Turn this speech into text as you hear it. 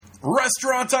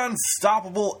Restaurant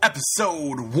Unstoppable,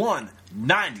 episode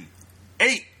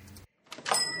 198.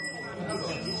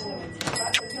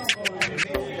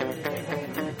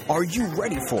 Are you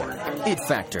ready for it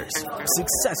factors,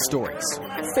 success stories,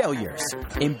 failures,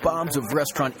 and bombs of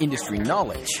restaurant industry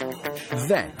knowledge?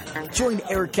 Then, join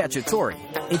Eric Cacciatore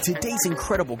and today's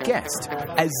incredible guest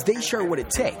as they share what it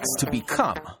takes to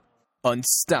become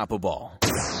unstoppable.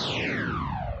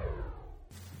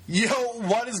 Yo,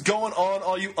 what is going on,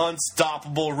 all you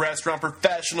unstoppable restaurant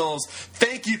professionals?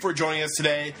 Thank you for joining us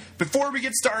today. Before we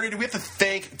get started, we have to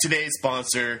thank today's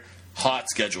sponsor, Hot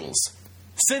Schedules.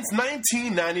 Since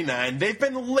 1999, they've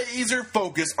been laser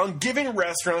focused on giving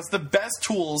restaurants the best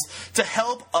tools to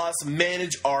help us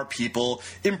manage our people,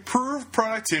 improve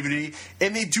productivity,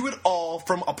 and they do it all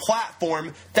from a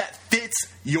platform that fits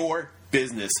your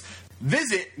business.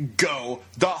 Visit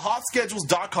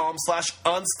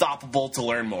go.hotschedules.com/unstoppable to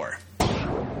learn more.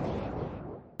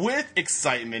 With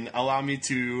excitement, allow me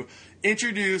to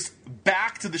introduce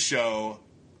back to the show.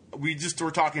 We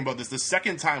were talking about this the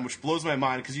second time, which blows my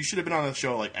mind because you should have been on the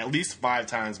show like at least 5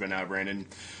 times by now, Brandon.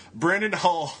 Brandon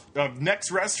Hull of Next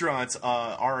Restaurants,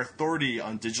 our authority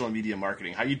on digital media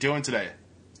marketing. How you doing today?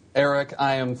 Eric,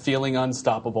 I am feeling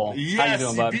unstoppable. Yes, how you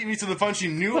doing, bud? Beat me to the punch. You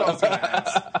knew I was going to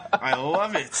ask. I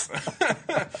love it.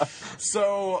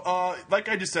 So, like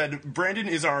I just said, Brandon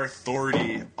is our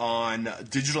authority on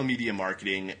digital media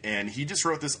marketing, and he just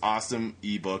wrote this awesome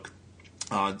ebook,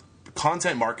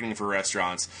 Content Marketing for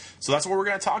Restaurants. So that's what we're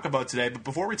going to talk about today. But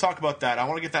before we talk about that, I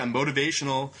want to get that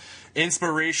motivational,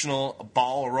 inspirational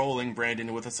ball rolling,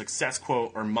 Brandon, with a success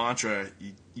quote or mantra.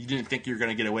 You didn't think you were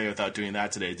going to get away without doing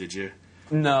that today, did you?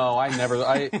 No, I never.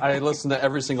 I listen to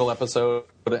every single episode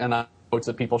and quotes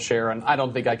that people share, and I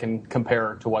don't think I can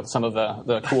compare to what some of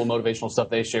the cool motivational stuff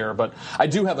they share. But I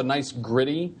do have a nice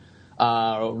gritty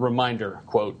reminder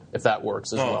quote, if that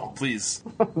works as well. Please.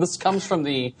 This comes from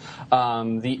the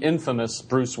infamous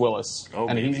Bruce Willis,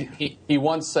 and he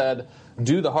once said,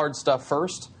 "Do the hard stuff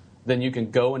first, then you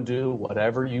can go and do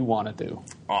whatever you want to do."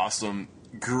 Awesome,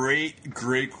 great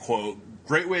quote.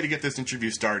 Great way to get this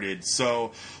interview started.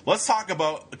 So let's talk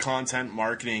about content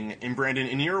marketing. And Brandon,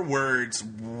 in your words,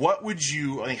 how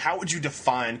would you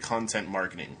define content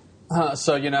marketing? I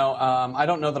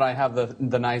don't know that I have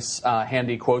the nice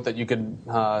handy quote that you could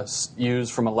use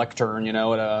from a lectern, at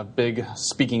a big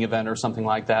speaking event or something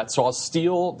like that. So I'll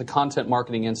steal the Content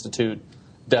Marketing Institute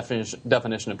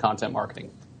definition of content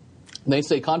marketing. They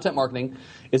say content marketing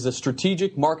is a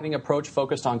strategic marketing approach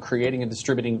focused on creating and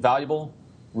distributing valuable,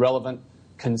 relevant,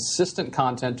 consistent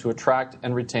content to attract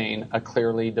and retain a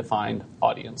clearly defined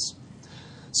audience.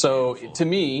 So to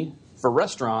me, for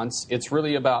restaurants, it's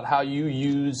really about how you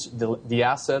use the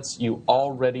assets you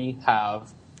already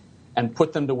have and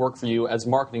put them to work for you as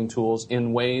marketing tools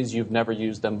in ways you've never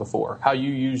used them before. How you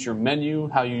use your menu,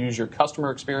 how you use your customer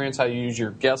experience, how you use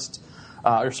your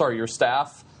your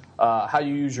staff, how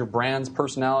you use your brand's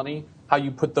personality, how you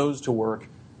put those to work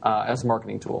as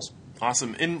marketing tools.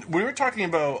 Awesome. And when we're talking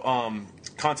about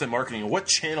content marketing, what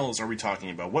channels are we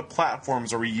talking about? What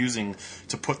platforms are we using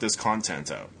to put this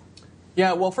content out?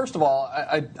 Yeah, well, first of all,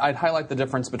 I'd highlight the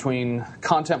difference between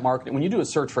content marketing. When you do a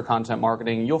search for content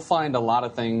marketing, you'll find a lot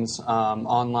of things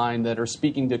online that are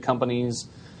speaking to companies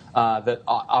that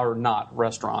are not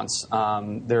restaurants.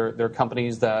 They're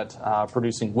companies that are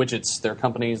producing widgets. They're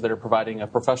companies that are providing a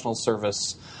professional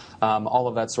service. All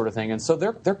of that sort of thing, and so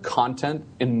their content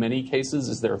in many cases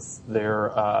is their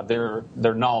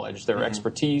knowledge, their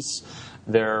expertise,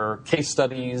 their case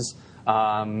studies.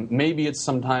 Maybe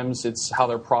sometimes it's how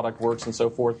their product works and so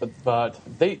forth. But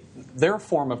their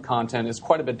form of content is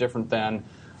quite a bit different than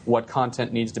what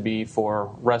content needs to be for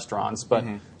restaurants. But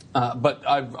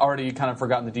I've already kind of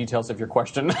forgotten the details of your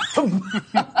question.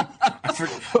 I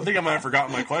think I might have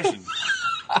forgotten my question.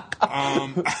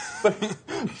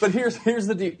 But here's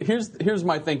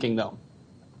my thinking though,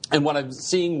 and what I'm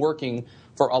seeing working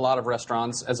for a lot of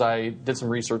restaurants as I did some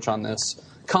research on this.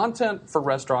 Content for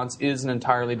restaurants is an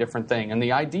entirely different thing, and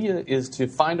the idea is to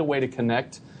find a way to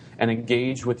connect and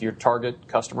engage with your target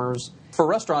customers. For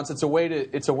restaurants, it's a way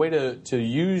to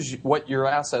use what your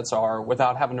assets are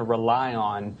without having to rely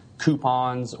on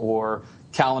coupons or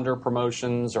calendar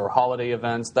promotions or holiday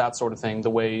events, that sort of thing, the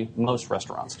way most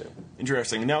restaurants do.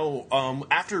 Interesting. Now,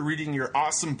 after reading your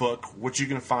awesome book, which you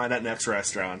can find at Next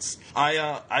Restaurants,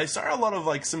 I saw a lot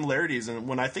of similarities. And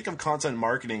when I think of content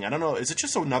marketing, I don't know, is it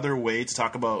just another way to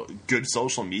talk about good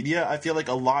social media? I feel like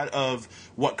a lot of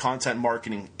what content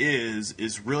marketing is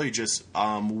really just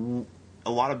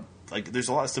there's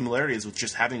a lot of similarities with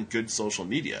just having good social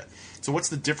media. So what's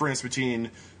the difference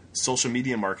between social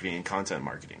media marketing and content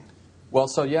marketing? Well,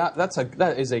 so yeah,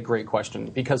 that is a great question,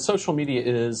 because social media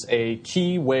is a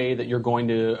key way that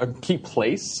a key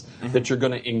place that you're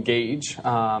going to engage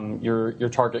your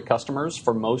target customers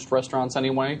for most restaurants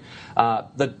anyway.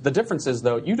 The difference is,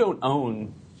 though, you don't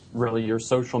own really your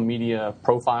social media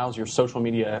profiles, your social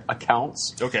media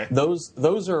accounts. Okay.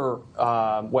 Those are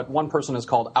what one person has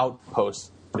called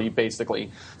outposts,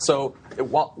 basically. So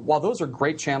while those are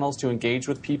great channels to engage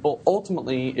with people,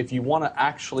 ultimately, if you want to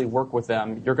actually work with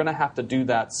them, you're going to have to do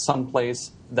that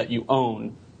someplace that you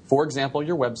own. For example,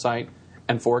 your website,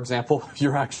 and for example,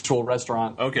 your actual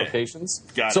restaurant locations.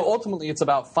 Got it. So ultimately, it's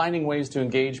about finding ways to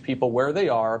engage people where they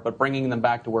are, but bringing them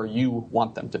back to where you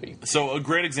want them to be. So a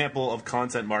great example of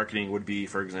content marketing would be,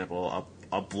 for example,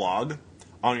 a blog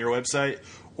on your website,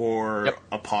 or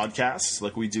a podcast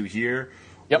like we do here.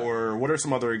 Yep. Or what are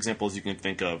some other examples you can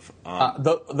think of?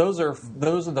 Those are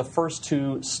the first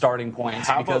two starting points.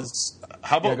 How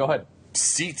about go ahead.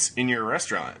 Seats in your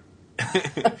restaurant?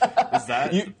 Is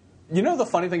that you know the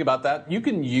funny thing about that? You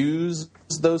can use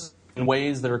those in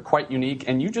ways that are quite unique,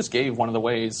 and you just gave one of the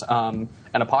ways. And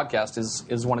a podcast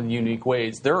is one of the unique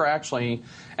ways. There are actually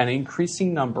an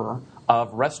increasing number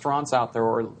of restaurants out there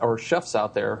or chefs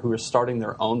out there who are starting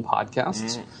their own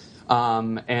podcasts.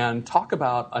 And talk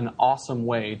about an awesome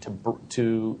way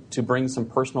to bring some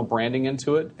personal branding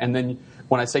into it. And then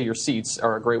when I say your seats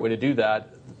are a great way to do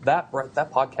that, that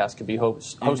podcast could be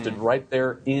hosted right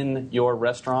there in your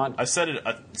restaurant. I've said it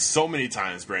so many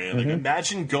times, Brandon. Like,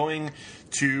 imagine going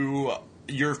to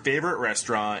your favorite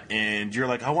restaurant and you're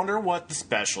like, I wonder what the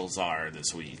specials are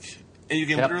this week. And you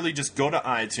can literally just go to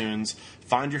iTunes,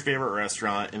 find your favorite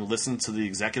restaurant, and listen to the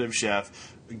executive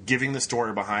chef giving the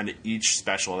story behind each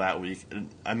special that week.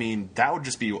 I mean, that would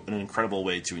just be an incredible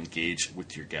way to engage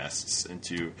with your guests.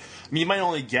 You might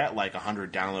only get like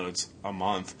 100 downloads a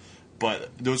month, but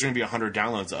those are going to be 100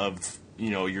 downloads of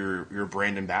your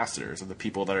brand ambassadors, of the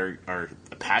people that are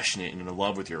passionate and in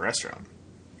love with your restaurant.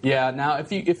 Yeah. Now,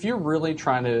 if you're really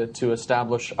trying to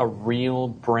establish a real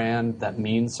brand that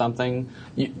means something,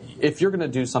 if you're going to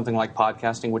do something like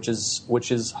podcasting, which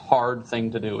is hard thing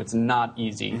to do, it's not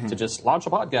easy to just launch a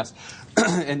podcast,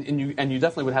 and you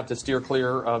definitely would have to steer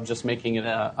clear of just making it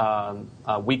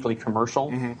a weekly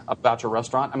commercial about your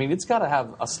restaurant. I mean, it's got to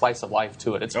have a slice of life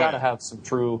to it. It's got to have some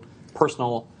true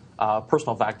personal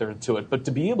factor to it. But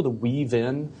to be able to weave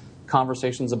in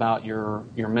conversations about your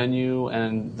menu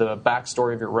and the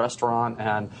backstory of your restaurant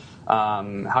and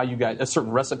how you guys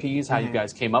certain recipes, how you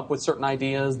guys came up with certain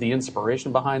ideas, the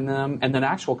inspiration behind them, and then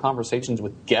actual conversations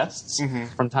with guests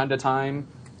from time to time.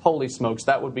 Holy smokes,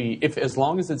 that would be, as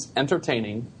long as it's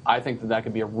entertaining, I think that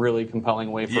could be a really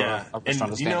compelling way for a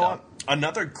restaurant to stand out.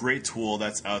 Another great tool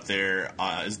that's out there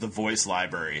is the Voice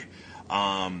Library.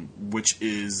 Which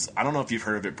is, I don't know if you've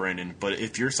heard of it, Brandon, but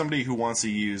if you're somebody who wants to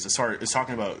is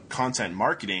talking about content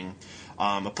marketing,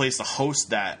 a place to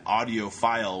host that audio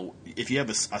file. If you have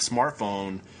a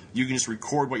smartphone, you can just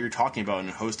record what you're talking about and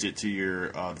host it to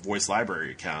your Voice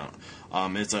Library account.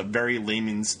 It's a very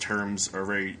layman's terms, or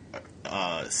very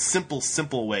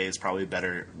simple way is probably a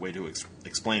better way to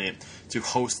explain it, to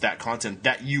host that content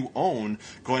that you own.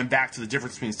 Going back to the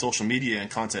difference between social media and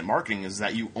content marketing is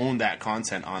that you own that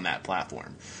content on that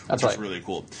platform, which is really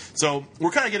cool. So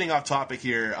we're kind of getting off topic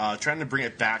here, trying to bring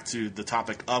it back to the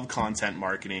topic of content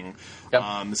marketing. Yep.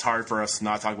 It's hard for us to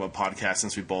not talk about podcasts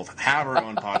since we both have our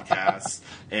own podcasts.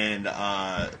 And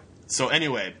so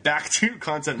anyway, back to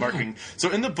content marketing.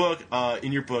 So in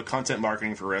your book, Content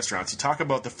Marketing for Restaurants, you talk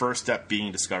about the first step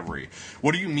being discovery.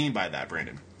 What do you mean by that,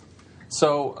 Brandon?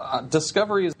 So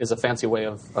discovery is a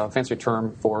fancy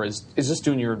term for is just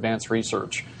doing your advanced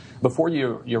research. Before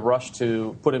you rush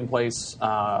to put in place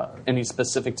any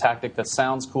specific tactic that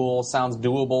sounds cool, sounds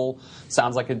doable,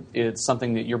 sounds like it's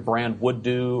something that your brand would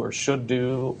do or should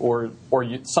do, or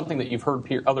something that you've heard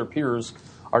other peers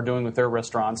are doing with their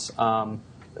restaurants.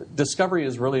 Discovery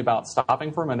is really about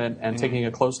stopping for a minute and taking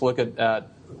a close look at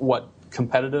what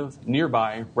competitive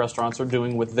nearby restaurants are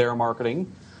doing with their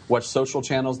marketing, what social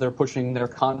channels they're pushing their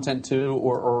content to,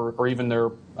 or even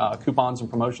their coupons and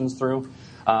promotions through,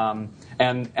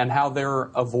 and how they're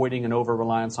avoiding an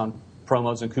over-reliance on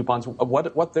promos and coupons,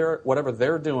 whatever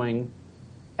they're doing,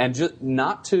 and just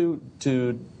not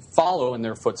to follow in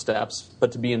their footsteps,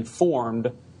 but to be informed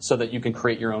so that you can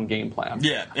create your own game plan.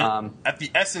 Yeah. At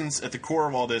the core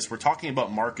of all this, we're talking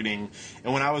about marketing.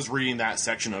 And when I was reading that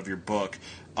section of your book,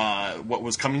 what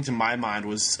was coming to my mind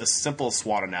was a simple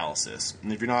SWOT analysis.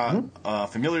 And if you're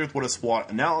not familiar with what a SWOT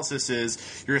analysis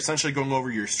is, you're essentially going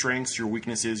over your strengths, your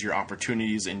weaknesses, your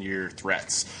opportunities, and your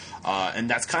threats. And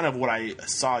that's kind of what I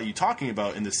saw you talking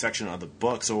about in this section of the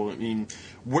book. So, I mean,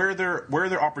 where are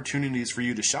there opportunities for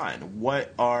you to shine?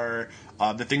 What are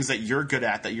the things that you're good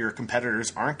at that your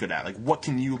competitors aren't good at? Like, what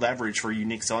can you leverage for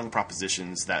unique selling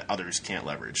propositions that others can't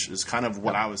leverage? Is kind of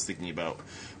what I was thinking about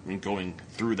when going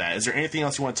through that. Is there anything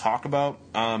else you want to talk about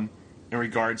in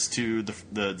regards to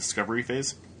the discovery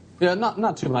phase? Yeah,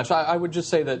 not too much. I would just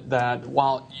say that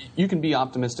while you can be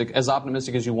optimistic as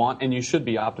you want, and you should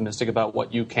be optimistic about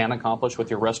what you can accomplish with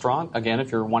your restaurant, again,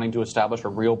 if you're wanting to establish a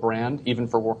real brand, even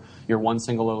for your one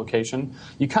single location,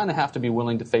 you kind of have to be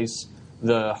willing to face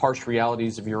the harsh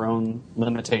realities of your own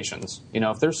limitations. You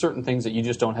know, if there's certain things that you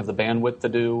just don't have the bandwidth to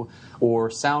do, or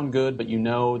sound good, but you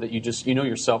know that you know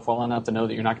yourself well enough to know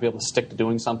that you're not going to be able to stick to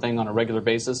doing something on a regular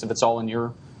basis if it's all in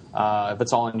your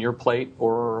plate,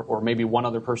 or maybe one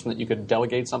other person that you could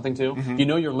delegate something to, you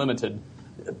know you're limited.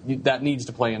 That needs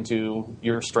to play into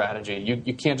your strategy.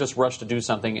 You can't just rush to do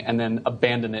something and then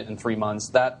abandon it in 3 months.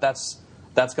 That's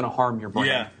going to harm your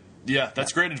brand. Yeah,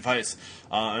 that's great advice,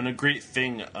 and a great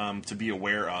thing to be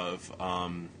aware of.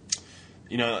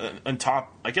 You know,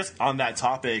 I guess on that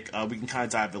topic, we can kind of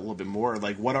dive a little bit more.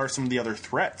 Like, what are some of the other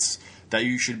threats that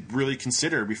you should really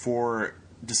consider before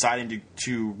deciding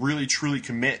to really truly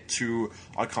commit to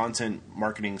a content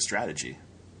marketing strategy?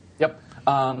 Yep.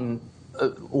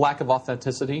 Lack of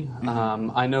authenticity.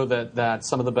 I know that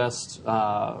some of the best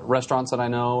restaurants that I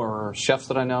know, or chefs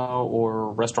that I know,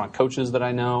 or restaurant coaches that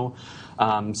I know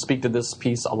speak to this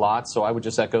piece a lot. So I would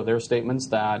just echo their statements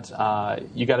that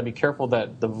you got to be careful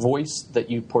that the voice that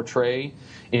you portray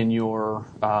in your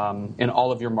in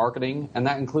all of your marketing, and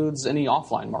that includes any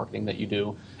offline marketing that you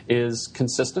do, is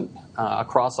consistent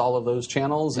across all of those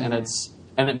channels, and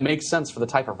it makes sense for the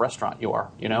type of restaurant you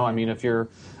are. You know, I mean, if you're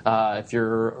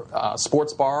a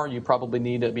sports bar, you probably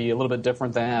need to be a little bit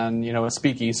different than, you know, a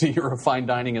speakeasy or a fine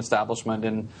dining establishment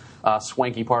in a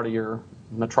swanky part of your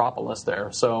metropolis there.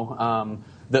 So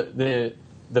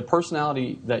the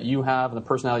personality that you have and the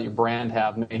personality your brand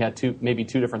have maybe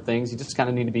two different things. You just kind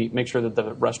of need to make sure that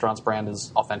the restaurant's brand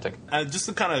is authentic. Just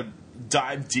to kind of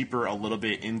dive deeper a little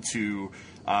bit into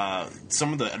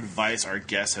some of the advice our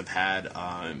guests have had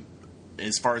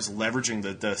as far as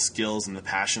leveraging the skills and the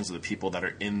passions of the people that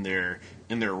are in their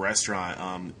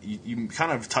restaurant. You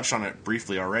kind of touched on it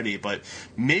briefly already, but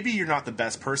maybe you're not the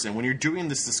best person. When you're doing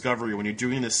this discovery, when you're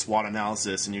doing this SWOT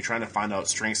analysis and you're trying to find out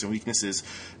strengths and weaknesses,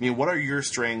 I mean, what are your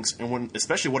strengths, and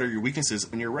especially what are your weaknesses?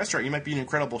 In your restaurant, you might be an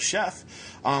incredible chef,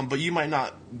 but you might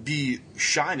not be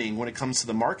shining when it comes to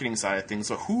the marketing side of things.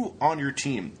 So who on your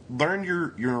team, learn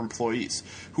your employees,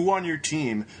 who on your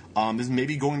team is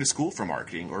maybe going to school for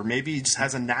marketing, or maybe just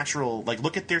has a natural, like,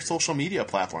 look at their social media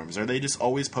platforms. Are they just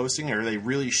always posting, or are they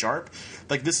really sharp?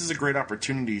 Like, this is a great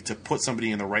opportunity to put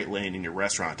somebody in the right lane in your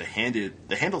restaurant to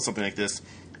handle something like this,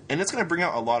 and it's going to bring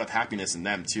out a lot of happiness in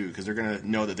them too, because they're going to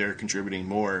know that they're contributing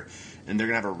more, and they're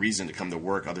going to have a reason to come to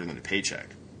work other than a paycheck.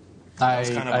 That's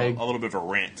kind of a little bit of a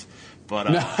rant. But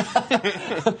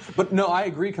but no, I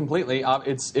agree completely.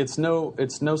 It's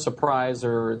no surprise,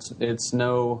 or it's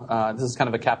no. This is kind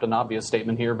of a Captain Obvious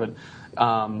statement here, but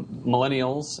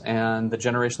millennials and the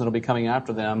generation that will be coming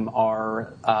after them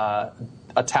are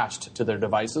attached to their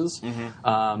devices,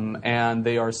 and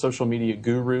they are social media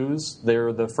gurus.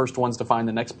 They're the first ones to find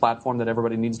the next platform that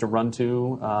everybody needs to run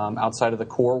to outside of the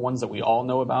core ones that we all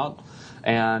know about.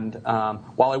 And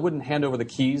while I wouldn't hand over the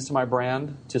keys to my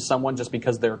brand to someone just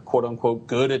because they're quote-unquote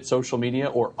good at social media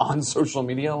or on social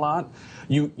media a lot,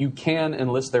 you can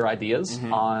enlist their ideas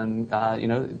on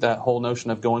that whole notion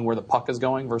of going where the puck is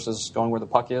going versus going where the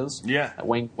puck is. Yeah,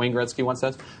 Wayne Gretzky once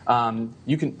said.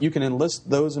 You can enlist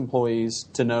those employees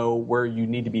to know where you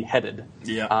need to be headed.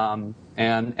 Yeah.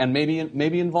 And maybe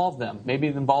involve them.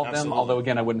 Absolutely. Although,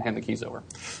 again, I wouldn't hand the keys over.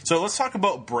 So let's talk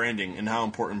about branding and how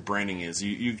important branding is.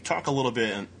 You talk a little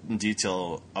bit in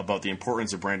detail about the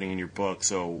importance of branding in your book,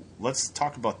 so let's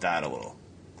talk about that a little.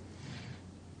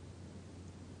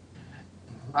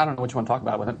 I don't know what you want to talk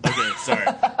about with it. Okay, sorry.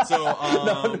 So,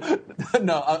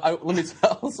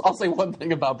 I'll say one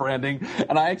thing about branding,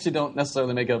 and I actually don't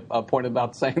necessarily make a point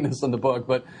about saying this in the book,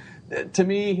 but to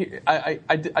me,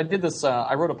 I did this.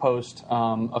 I wrote a post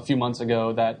a few months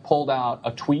ago that pulled out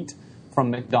a tweet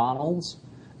from McDonald's.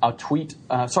 It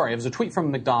was a tweet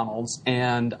from McDonald's,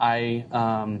 and I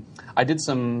did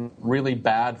some really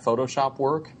bad Photoshop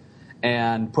work,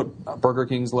 and put Burger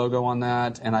King's logo on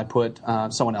that, and I put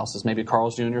someone else's, maybe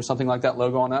Carl's Jr. or something like that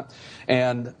logo on that.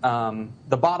 And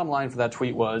the bottom line for that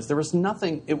tweet was there was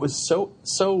nothing. It was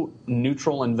so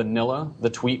neutral and vanilla. The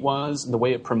tweet was the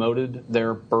way it promoted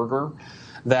their burger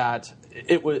that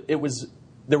it was.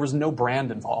 There was no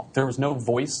brand involved. There was no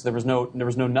voice. There was no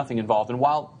nothing involved. And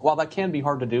while that can be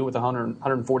hard to do with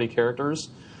 140 characters,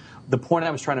 the point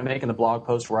I was trying to make in the blog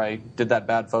post where I did that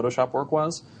bad Photoshop work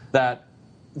was that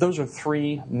those are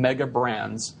 3 mega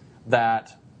brands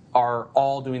that are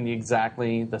all doing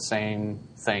exactly the same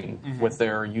thing with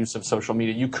their use of social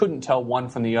media. You couldn't tell one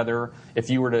from the other if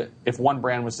one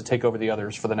brand was to take over the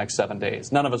others for the next 7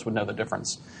 days. None of us would know the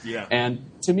difference. Yeah. And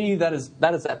to me, that is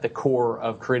at the core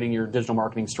of creating your digital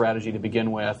marketing strategy to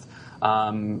begin with.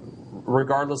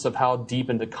 Regardless of how deep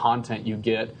into content you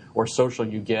get or social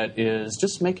you get, is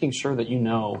just making sure that you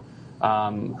know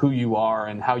who you are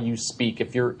and how you speak.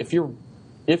 If your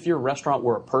restaurant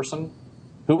were a person,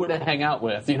 who would it hang out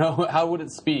with? How would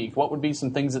it speak? What would be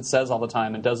some things it says all the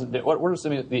time and doesn't? What are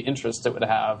some of the interests it would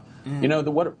have?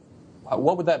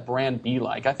 What would that brand be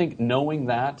like? I think knowing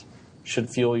that should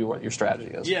fuel what your strategy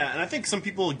is. Yeah, and I think some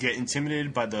people get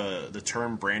intimidated by the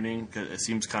term branding because it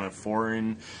seems kind of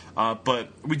foreign. But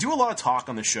we do a lot of talk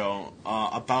on the show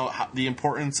about the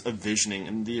importance of visioning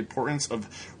and the importance of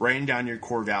writing down your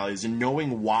core values and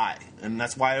knowing why. And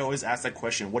that's why I always ask that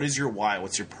question, what is your why?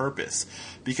 What's your purpose?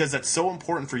 Because that's so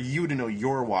important for you to know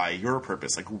your why, your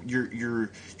purpose, like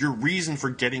your reason for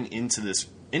getting into this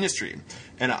industry.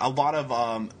 And a lot of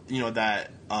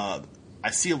I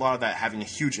see a lot of that having a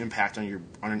huge impact on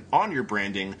your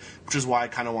branding, which is why I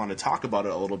kind of want to talk about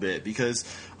it a little bit. Because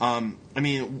I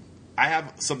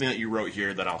have something that you wrote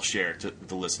here that I'll share to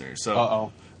the listeners.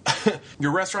 So,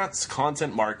 your restaurant's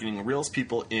content marketing reels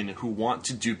people in who want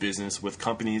to do business with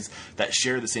companies that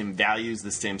share the same values,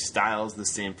 the same styles, the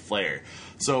same flair.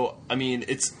 So,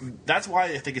 that's why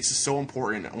I think it's just so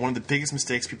important. One of the biggest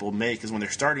mistakes people make is when they're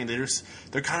starting,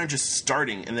 they're kind of just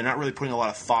starting, and they're not really putting a lot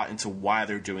of thought into why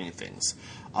they're doing things.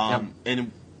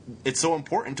 And it's so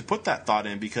important to put that thought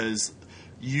in because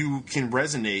you can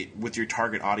resonate with your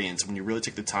target audience when you really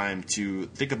take the time to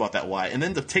think about that why, and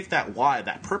then to take that why,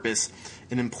 that purpose,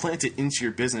 and implant it into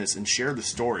your business and share the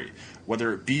story,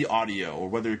 whether it be audio or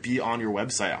whether it be on your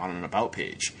website on an about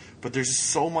page. But there's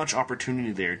so much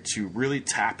opportunity there to really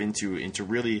tap into and to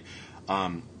really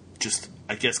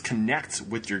connect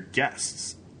with your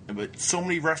guests. But so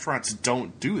many restaurants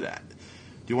don't do that. Do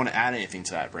you want to add anything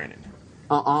to that, Brandon?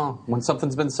 When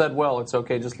something's been said well, it's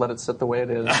okay. Just let it sit the way it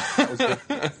is.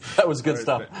 That was good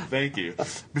stuff. Thank you.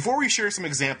 Before we share some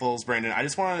examples, Brandon, I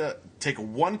just want to take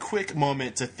one quick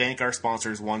moment to thank our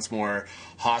sponsors once more,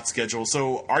 Hot Schedule.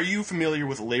 So are you familiar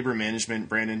with labor management,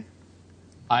 Brandon?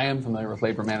 I am familiar with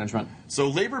labor management. So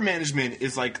labor management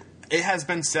is like, it has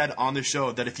been said on the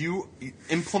show that if you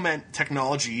implement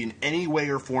technology in any way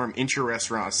or form into your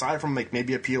restaurant, aside from like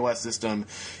maybe a POS system,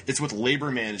 it's with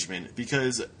labor management,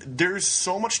 because there's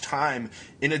so much time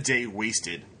in a day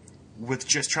wasted with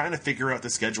just trying to figure out the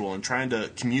schedule and trying to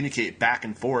communicate back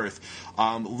and forth.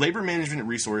 Labor management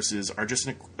resources are just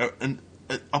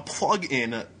a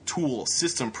plug-in tool,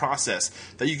 system, process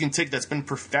that you can take that's been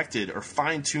perfected or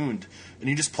fine-tuned, and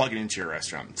you just plug it into your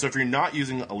restaurant. So if you're not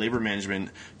using a labor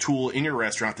management tool in your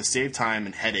restaurant to save time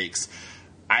and headaches,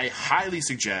 I highly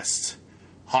suggest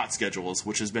Hot Schedules,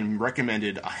 which has been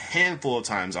recommended a handful of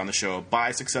times on the show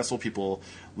by successful people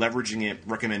leveraging it,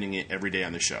 recommending it every day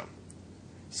on the show.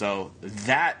 So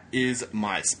that is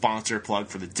my sponsor plug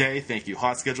for the day. Thank you,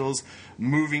 Hot Schedules.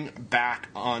 Moving back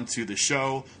onto the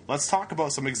show, let's talk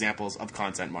about some examples of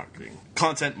content marketing.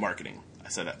 Content marketing. I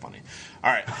said that funny.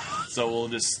 All right. So we'll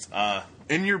just,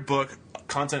 in your book,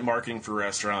 Content Marketing for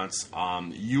Restaurants,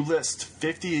 you list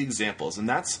 50 examples, and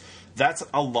that's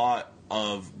a lot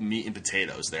of meat and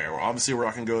potatoes there. Obviously, we're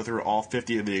not going to go through all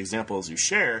 50 of the examples you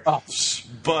share,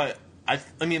 but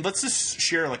let's just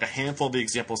share like a handful of the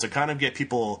examples to kind of get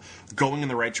people going in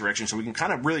the right direction so we can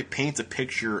kind of really paint a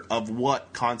picture of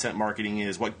what content marketing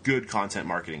is, what good content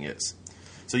marketing is.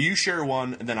 So you share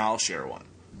one, and then I'll share one.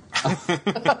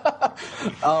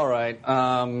 All right.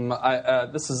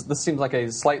 This seems like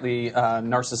a slightly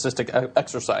narcissistic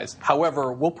exercise.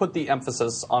 However, we'll put the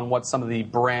emphasis on what some of the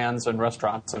brands and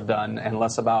restaurants have done and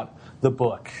less about the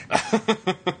book.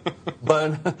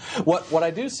 But what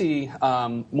I do see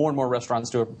more and more restaurants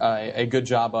do a good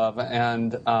job of,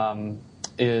 and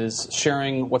is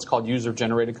sharing what's called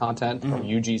user-generated content, or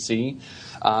UGC.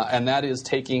 And that is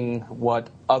taking what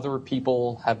other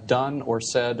people have done or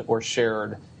said or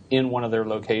shared in one of their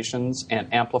locations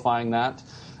and amplifying that.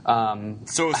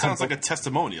 So it sounds like a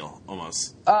testimonial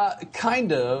almost.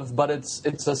 Kind of, but it's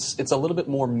a little bit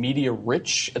more media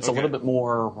rich. It's a little bit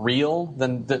more real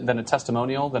than a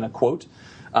testimonial, than a quote.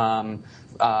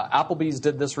 Applebee's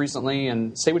did this recently,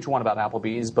 and say what you want about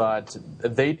Applebee's, but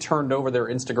they turned over their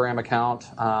Instagram account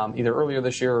either earlier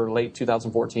this year or late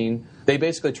 2014. They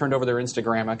basically turned over their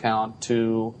Instagram account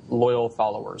to loyal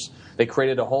followers. They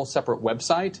created a whole separate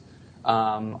website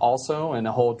also, and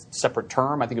a whole separate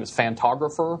term. I think it was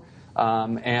Fantographer.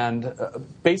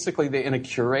 Basically, in a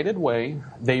curated way,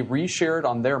 they reshared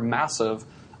on their massive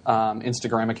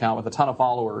Instagram account with a ton of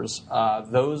followers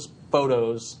those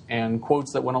photos and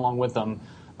quotes that went along with them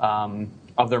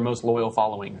of their most loyal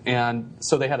following. And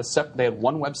so they had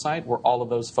one website where all of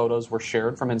those photos were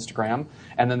shared from Instagram,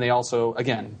 and then they also,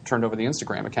 again, turned over the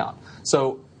Instagram account.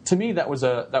 So to me, that was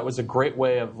a great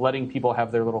way of letting people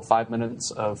have their little 5 minutes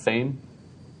of fame.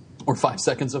 Or 5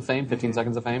 seconds of fame, 15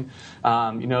 seconds of fame.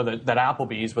 That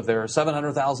Applebee's with their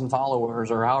 700,000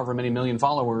 followers or however many million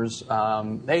followers, they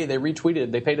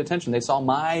retweeted, they paid attention, they saw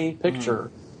my picture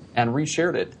and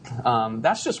reshared it.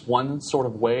 That's just one sort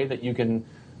of way that you can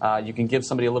give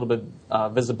somebody a little bit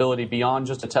visibility beyond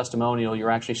just a testimonial. You're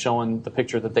actually showing the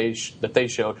picture that they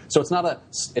showed. So it's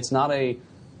not a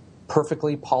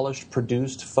perfectly polished,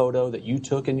 produced photo that you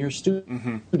took in your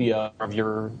studio of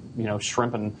your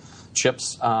shrimp and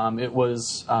chips. It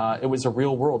was a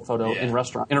real world photo in a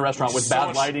restaurant with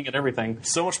bad lighting and everything.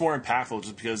 So much more impactful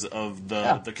just because of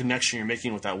the connection you're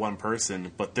making with that one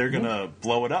person. But they're gonna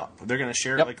blow it up. They're gonna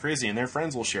share it like crazy, and their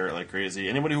friends will share it like crazy.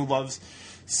 Anybody who loves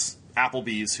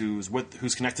Applebee's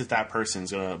who's connected to that person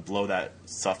is gonna blow that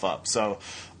stuff up. So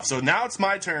now it's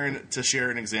my turn to share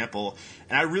an example,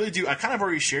 and I kind of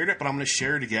already shared it, but I'm gonna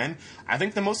share it again. I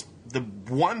think the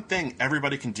one thing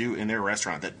everybody can do in their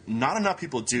restaurant that not enough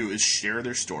people do is share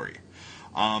their story.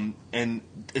 And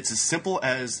it's as simple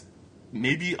as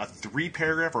maybe a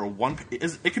 3-paragraph or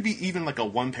it could be even like a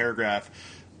 1-paragraph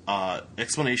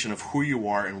explanation of who you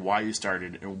are and why you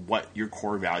started and what your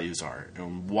core values are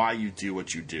and why you do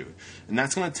what you do. And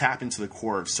that's going to tap into the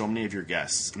core of so many of your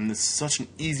guests. And it's such an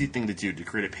easy thing to do, to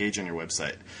create a page on your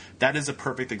website. That is a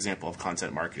perfect example of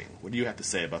content marketing. What do you have to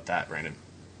say about that, Brandon?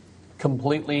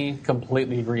 Completely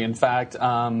agree. In fact,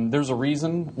 there's a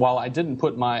reason, while I didn't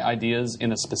put my ideas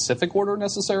in a specific order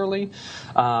necessarily,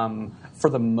 for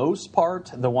the most part,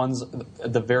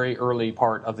 the very early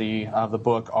part of the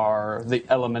book are the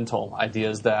elemental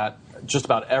ideas that just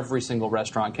about every single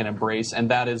restaurant can embrace, and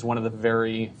that is one of the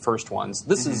very first ones.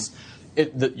 This is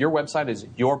your website is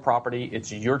your property.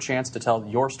 It's your chance to tell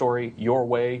your story your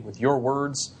way with your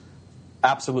words.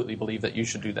 Absolutely believe that you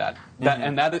should do that.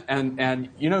 And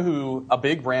you know who, a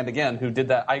big brand again, who did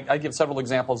that. I give several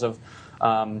examples of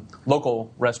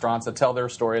local restaurants that tell their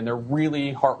story, and they're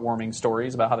really heartwarming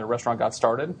stories about how their restaurant got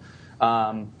started.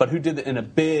 But who did it in a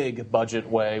big budget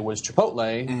way was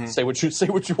Chipotle. Say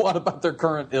what you want about their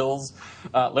current ills,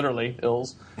 literally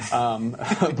ills.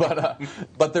 But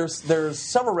there's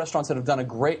several restaurants that have done a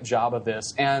great job of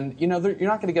this, and you're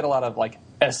not going to get a lot of like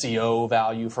SEO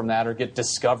value from that or get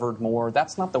discovered more.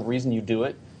 That's not the reason you do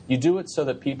it. You do it so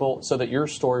that your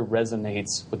story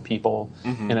resonates with people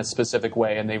in a specific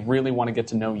way, and they really want to get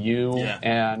to know you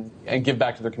and give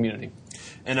back to their community.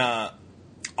 And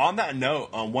on that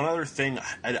note, one other thing,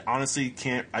 I honestly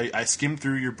can't. I skimmed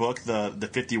through your book, the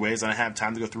 50 ways, and I have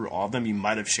time to go through all of them. You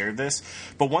might have shared this,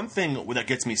 but one thing that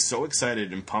gets me so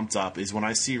excited and pumped up is when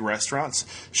I see restaurants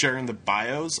sharing the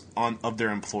bios of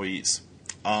their employees,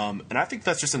 and I think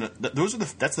that's just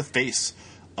that's the face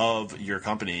of your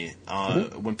company.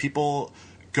 When people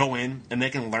go in and they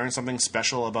can learn something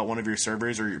special about one of your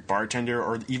servers or your bartender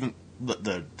or even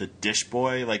the dish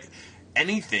boy, like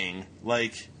anything,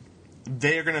 like.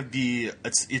 They're going to be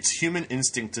it's human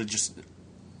instinct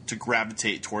to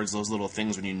gravitate towards those little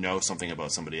things when you know something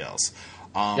about somebody else.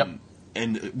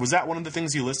 And was that one of the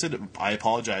things you listed? I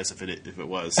apologize if it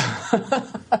was.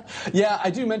 Yeah, I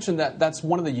do mention that that's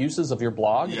one of the uses of your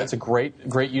blog. Yeah. That's a great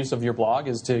use of your blog,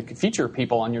 is to feature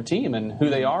people on your team and who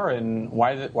they are and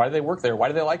why do they work there, why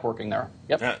do they like working there.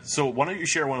 Yep. Yeah, so why don't you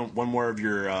share one more of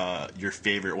your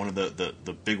favorite, one of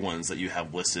the big ones that you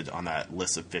have listed on that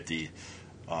list of 50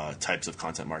 types of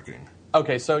content marketing.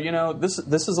 Okay, so this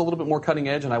is a little bit more cutting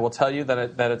edge, and I will tell you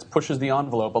that it pushes the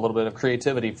envelope a little bit of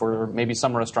creativity for maybe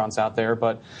some restaurants out there.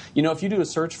 But if you do a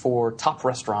search for top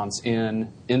restaurants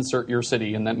in insert your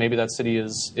city, and maybe that city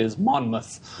is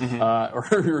Monmouth, or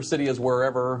your city is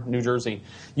wherever, New Jersey,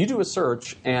 you do a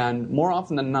search, and more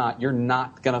often than not, you're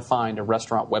not going to find a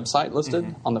restaurant website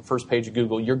listed on the first page of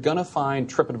Google. You're going to find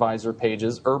TripAdvisor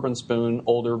pages, Urban Spoon,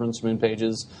 old Urban Spoon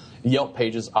pages, Yelp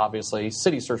pages, obviously,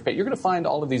 City Search page. You're going to find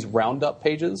all of these round ground-up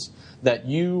pages that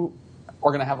you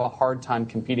are going to have a hard time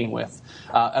competing with,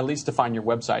 at least to find your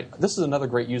website. This is another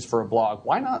great use for a blog.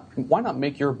 Why not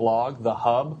make your blog the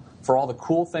hub for all the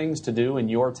cool things to do in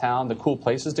your town, the cool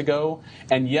places to go,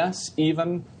 and yes,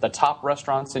 even the top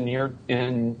restaurants in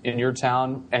your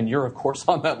town, and you're of course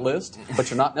on that list,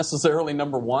 but you're not necessarily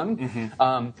number one.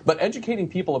 Mm-hmm. But educating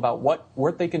people about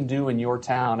what they can do in your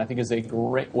town, I think, is a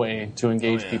great way to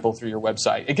engage people through your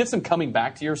website. It gets them coming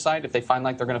back to your site if they find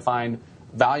like they're going to find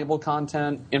valuable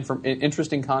content,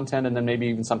 interesting content, and then maybe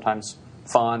even sometimes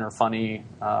fun or funny,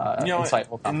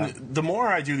 insightful content. And the more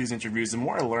I do these interviews, the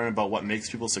more I learn about what makes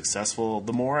people successful,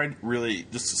 the more I really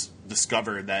just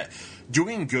discover that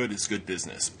doing good is good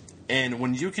business. And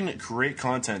when you can create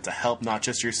content to help not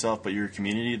just yourself, but your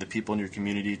community, the people in your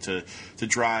community, to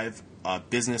drive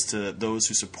business to those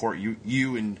who support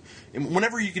you and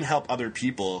whenever you can help other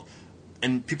people,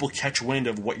 and people catch wind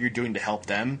of what you're doing to help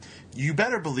them, you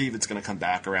better believe it's going to come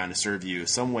back around to serve you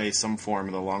some way, some form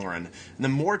in the long run. And the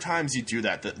more times you do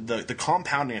that, the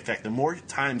compounding effect, the more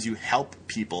times you help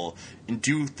people and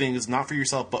do things not for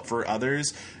yourself but for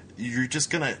others, you're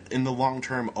just going to, in the long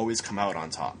term, always come out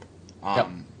on top.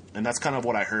 And that's kind of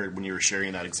what I heard when you were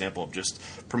sharing that example of just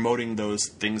promoting those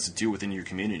things to do within your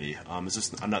community.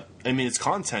 It's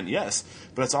content, yes,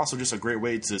 but it's also just a great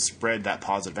way to spread that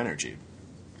positive energy.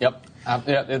 Yep.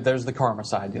 There's the karma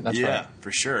side. That's right. Yeah,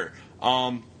 for sure.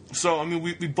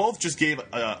 We both just gave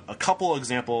a couple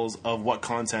examples of what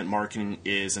content marketing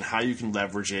is and how you can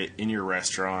leverage it in your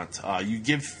restaurant.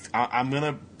 I'm going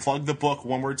to plug the book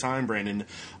one more time, Brandon,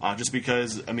 just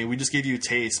because, we just gave you a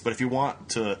taste. But if you want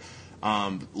to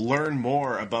learn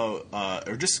more about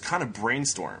or just kind of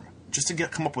brainstorm, just to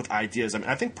come up with ideas.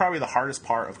 I think probably the hardest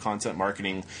part of content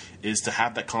marketing is to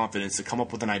have that confidence to come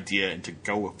up with an idea and to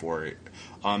go for it.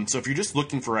 So if you're just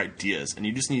looking for ideas and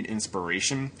you just need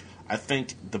inspiration, I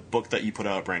think the book that you put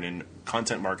out, Brandon,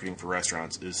 Content Marketing for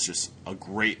Restaurants, is just a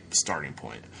great starting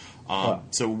point.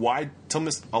 So tell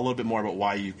me a little bit more about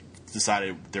why you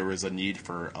decided there was a need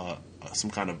for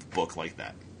some kind of book like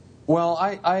that. Well,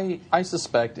 I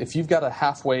suspect if you've got a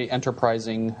halfway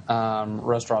enterprising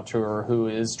restaurateur who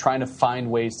is trying to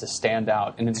find ways to stand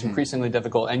out, and it's increasingly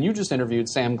difficult, and you just interviewed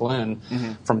Sam Glenn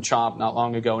from Chomp not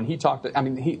long ago, and he talked,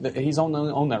 he's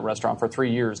owned that restaurant for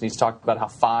 3 years, and he's talked about how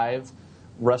 5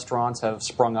 restaurants have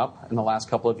sprung up in the last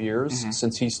couple of years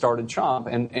since he started Chomp,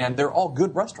 and they're all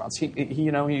good restaurants.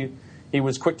 He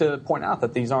was quick to point out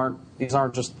that these aren't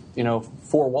just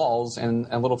 4 walls and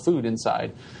little food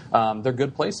inside. They're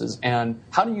good places. And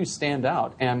how do you stand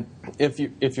out? And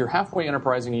if you're halfway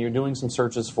enterprising and you're doing some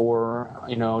searches for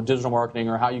digital marketing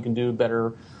or how you can do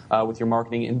better with your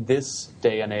marketing in this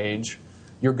day and age,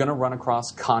 you're going to run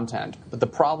across content. But the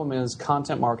problem is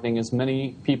content marketing, as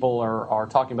many people are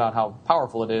talking about how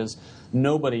powerful it is,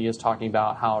 nobody is talking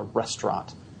about how a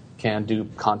restaurant can do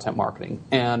content marketing.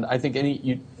 And I think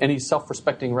any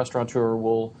self-respecting restaurateur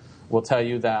will tell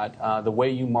you that the way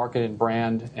you market and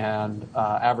brand and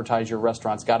advertise your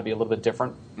restaurant's got to be a little bit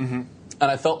different. Mm-hmm.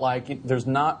 And I felt like there's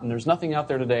nothing out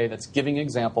there today that's giving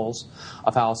examples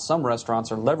of how some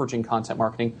restaurants are leveraging content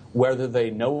marketing, whether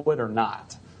they know it or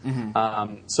not.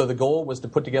 Mm-hmm. So the goal was to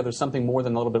put together something more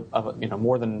than a little bit of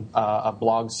a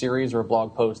blog series or a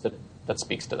blog post that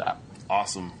speaks to that.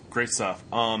 Awesome. Great stuff.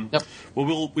 Yep.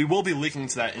 Well, we will be linking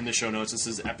to that in the show notes. This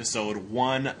is episode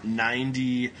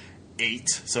 198.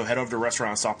 So head over to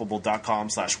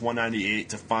restaurantunstoppable.com/198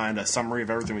 to find a summary of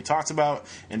everything we talked about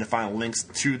and to find links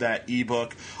to that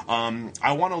ebook.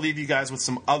 I want to leave you guys with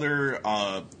some other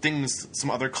things, some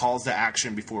other calls to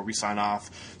action before we sign off.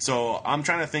 So I'm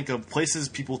trying to think of places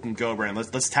people can go, Brandon.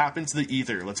 Let's tap into the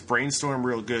ether. Let's brainstorm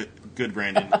real good,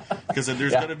 Brandon, because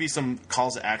there's going to be some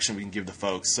calls to action we can give to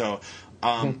folks. So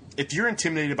if you're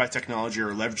intimidated by technology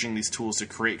or leveraging these tools to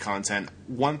create content,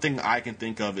 one thing I can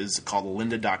think of is called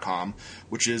lynda.com,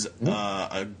 which is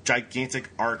a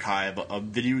gigantic archive of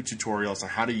video tutorials on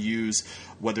how to use,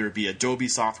 whether it be Adobe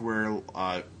software,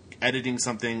 editing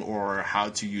something, or how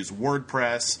to use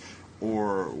WordPress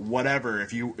or whatever.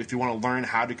 If you want to learn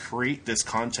how to create this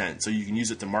content so you can use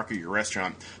it to market your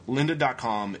restaurant,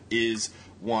 lynda.com is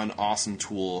one awesome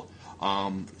tool.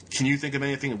 Can you think of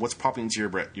anything? What's popping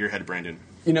into your head, Brandon?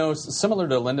 Similar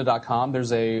to lynda.com,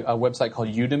 there's a website called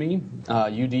Udemy,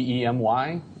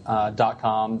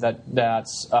 UDEMY.com,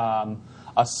 that's a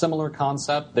similar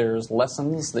concept. There's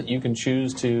lessons that you can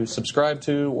choose to subscribe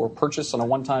to or purchase on a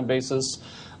one-time basis.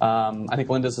 I think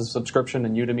Lynda's a subscription,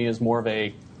 and Udemy is more of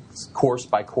a course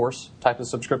by course type of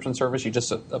subscription service. You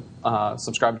just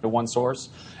subscribe to one source.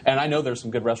 And I know there's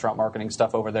some good restaurant marketing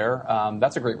stuff over there.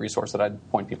 That's a great resource that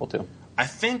I'd point people to. I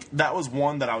think that was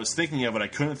one that I was thinking of, but I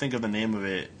couldn't think of the name of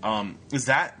it. Is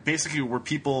that basically where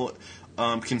people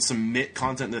can submit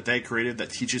content that they created that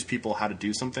teaches people how to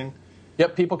do something?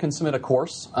 Yep, people can submit a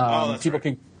course. People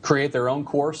can create their own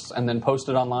course and then post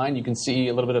it online. You can see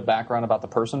a little bit of background about the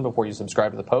person before you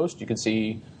subscribe to the post. You can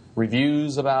see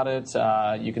reviews about it.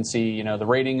 You can see, the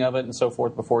rating of it and so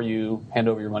forth before you hand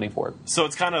over your money for it. So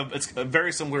it's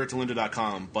very similar to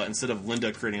lynda.com, but instead of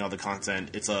Lynda creating all the content,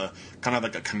 it's a kind of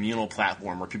like a communal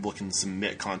platform where people can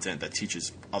submit content that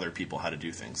teaches other people how to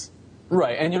do things.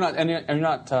 Right, and you're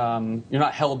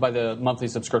not held by the monthly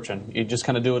subscription. You just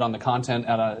kind of do it on the content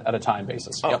at a time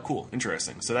basis. Oh, yep. Cool,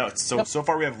 interesting. So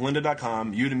far we have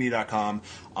lynda.com, udemy.com,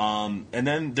 and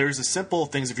then there's the simple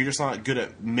things. If you're just not good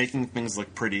at making things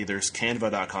look pretty, there's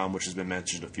canva.com, which has been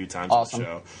mentioned a few times on the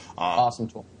show. Awesome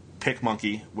tool.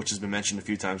 PicMonkey, which has been mentioned a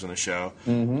few times on the show.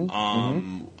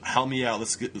 Help me out.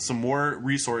 Let's get some more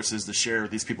resources to share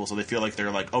with these people so they feel like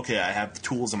they're like, okay, I have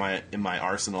tools in my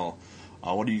arsenal.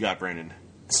 What do you got, Brandon?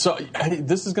 So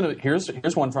this is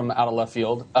here's one from out of left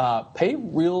field. Pay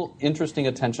real interesting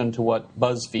attention to what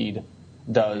BuzzFeed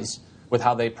does with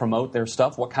how they promote their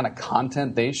stuff, what kind of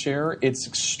content they share. It's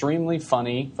extremely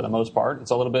funny for the most part. It's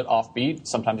a little bit offbeat,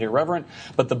 sometimes irreverent,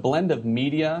 but the blend of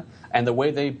media and the way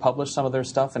they publish some of their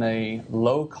stuff in a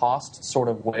low-cost sort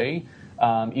of way,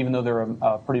 even though they're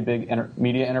a pretty big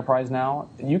media enterprise now,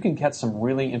 you can get some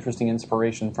really interesting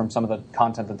inspiration from some of the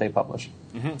content that they publish.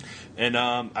 Mm-hmm. And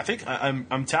I think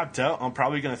I'm tapped out. I'm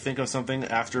probably going to think of something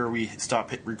after we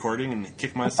stop recording and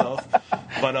kick myself.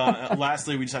 But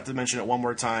lastly, we just have to mention it one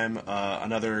more time.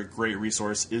 Another great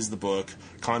resource is the book,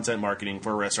 Content Marketing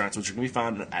for Restaurants, which can be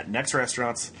found at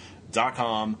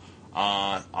nextrestaurants.com.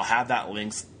 I'll have that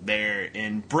links there.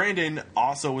 And Brandon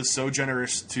also was so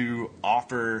generous to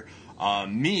offer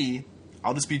me,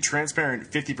 I'll just be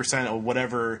transparent, 50% of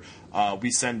whatever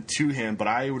we send to him, but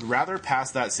I would rather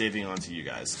pass that saving on to you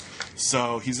guys.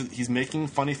 So he's making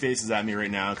funny faces at me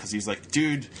right now because he's like,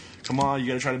 dude, come on, you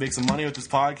got to try to make some money with this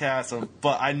podcast.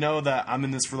 But I know that I'm in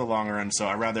this for the long run, so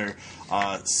I'd rather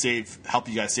help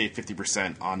you guys save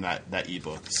 50% on that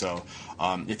ebook. So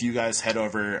if you guys head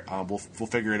over, we'll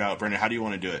figure it out. Brandon, how do you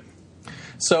want to do it?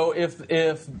 So if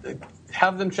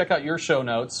have them check out your show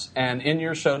notes, and in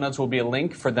your show notes will be a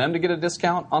link for them to get a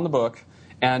discount on the book,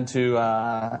 and to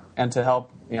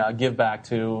help give back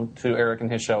to Eric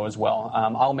and his show as well.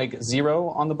 I'll make 0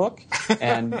 on the book,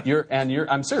 and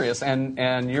I'm serious,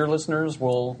 and your listeners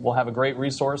will have a great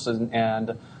resource,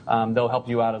 and they'll help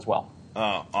you out as well.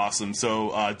 Awesome.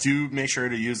 So do make sure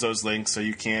to use those links so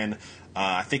you can.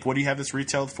 I think, what do you have this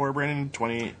retailed for, Brandon?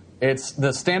 20. It's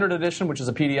the standard edition, which is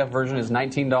a PDF version, is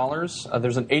 $19.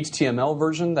 There's an HTML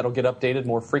version that'll get updated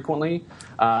more frequently.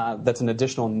 That's an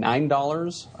additional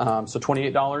 $9, so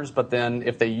 $28. But then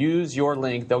if they use your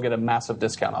link, they'll get a massive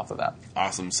discount off of that.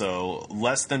 Awesome. So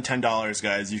less than $10,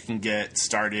 guys, you can get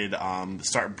started,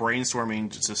 start brainstorming,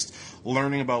 just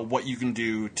learning about what you can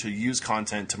do to use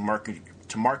content to market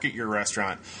your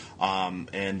restaurant.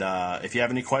 And if you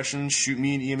have any questions, shoot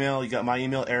me an email. You got my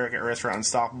email, Eric at Restaurant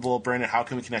Unstoppable. Brandon, how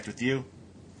can we connect with you?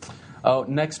 Oh,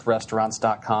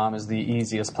 nextrestaurants.com is the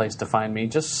easiest place to find me.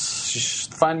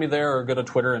 Just find me there or go to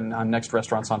Twitter, and I'm Next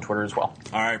Restaurants on Twitter as well.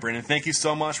 All right, Brandon, thank you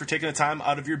so much for taking the time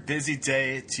out of your busy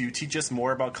day to teach us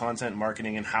more about content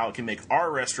marketing and how it can make our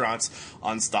restaurants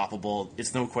unstoppable.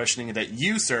 It's no questioning that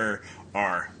you, sir,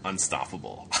 are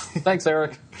unstoppable. Thanks,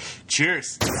 Eric.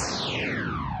 Cheers.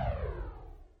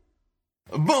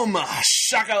 Boom!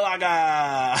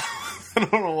 Shakalaka! I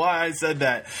don't know why I said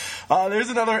that. There's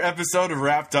another episode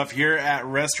wrapped up here at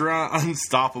Restaurant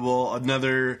Unstoppable.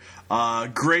 Another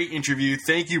great interview.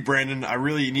 Thank you, Brandon. I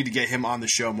really need to get him on the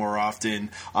show more often.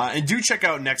 And do check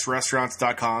out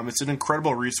nextrestaurants.com. It's an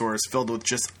incredible resource filled with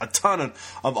just a ton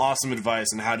of awesome advice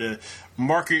on how to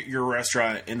market your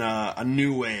restaurant in a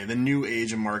new way, the new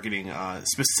age of marketing,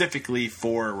 specifically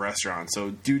for restaurants.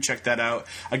 So do check that out.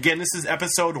 Again, this is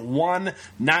episode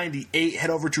 198. Head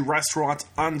over to Restaurant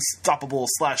Unstoppable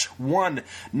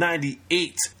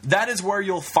 /198. That is where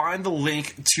you'll find the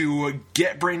link to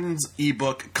get Brandon's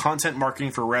ebook, Content Marketing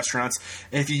for Restaurants.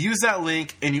 And if you use that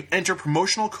link and you enter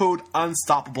promotional code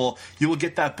Unstoppable, you will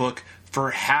get that book for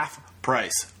half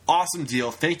price. Awesome deal.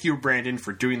 Thank you, Brandon,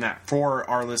 for doing that for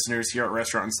our listeners here at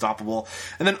Restaurant Unstoppable.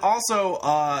 And then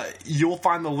also, you'll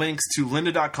find the links to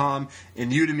lynda.com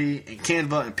and Udemy and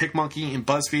Canva and PicMonkey and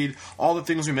BuzzFeed, all the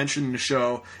things we mentioned in the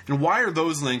show. And why are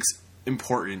those links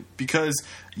important? Because,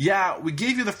 yeah, we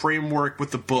gave you the framework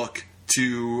with the book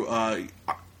to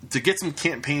get some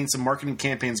campaigns, some marketing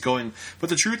campaigns going. But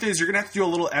the truth is, you're going to have to do a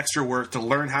little extra work to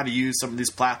learn how to use some of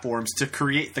these platforms to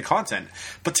create the content.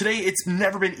 But today, it's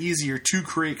never been easier to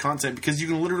create content because you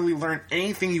can literally learn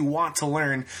anything you want to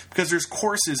learn because there's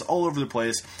courses all over the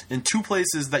place. And 2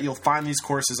 places that you'll find these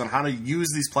courses on how to use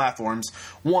these platforms.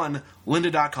 1,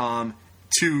 lynda.com.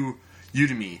 2,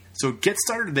 Udemy. So get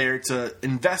started there to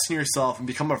invest in yourself and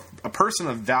become a person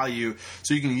of value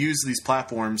so you can use these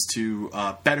platforms to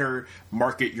better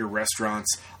market your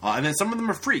restaurants. And then some of them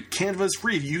are free. Canva is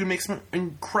free. You can make some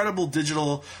incredible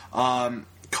digital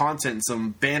content,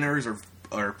 some banners or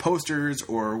posters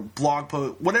or blog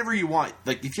posts, whatever you want.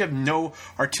 Like, if you have no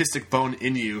artistic bone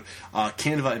in you,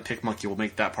 Canva and PicMonkey will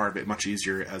make that part of it much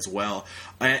easier as well.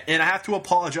 And I have to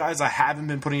apologize, I haven't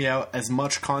been putting out as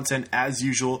much content as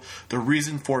usual. The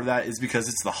reason for that is because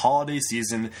it's the holiday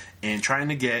season, and trying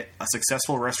to get a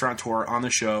successful restaurateur on the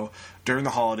show during the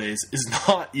holidays is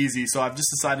not easy. So I've just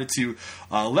decided to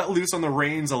let loose on the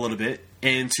reins a little bit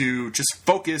and to just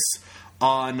focus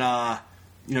on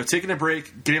taking a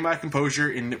break, getting my composure,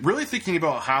 and really thinking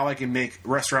about how I can make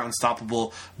Restaurant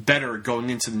Unstoppable better going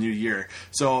into the new year.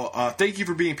 So thank you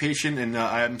for being patient, and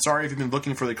I'm sorry if you've been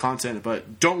looking for the content,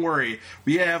 but don't worry.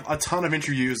 We have a ton of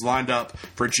interviews lined up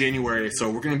for January, so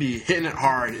we're going to be hitting it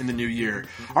hard in the new year.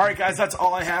 All right, guys, that's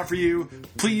all I have for you.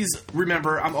 Please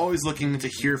remember, I'm always looking to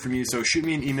hear from you, so shoot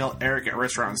me an email,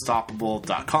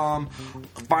 eric@restaurantunstoppable.com.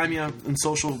 Find me on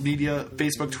social media,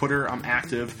 Facebook, Twitter. I'm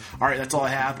active. All right, that's all I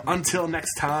have. Until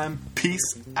next time, peace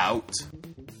out.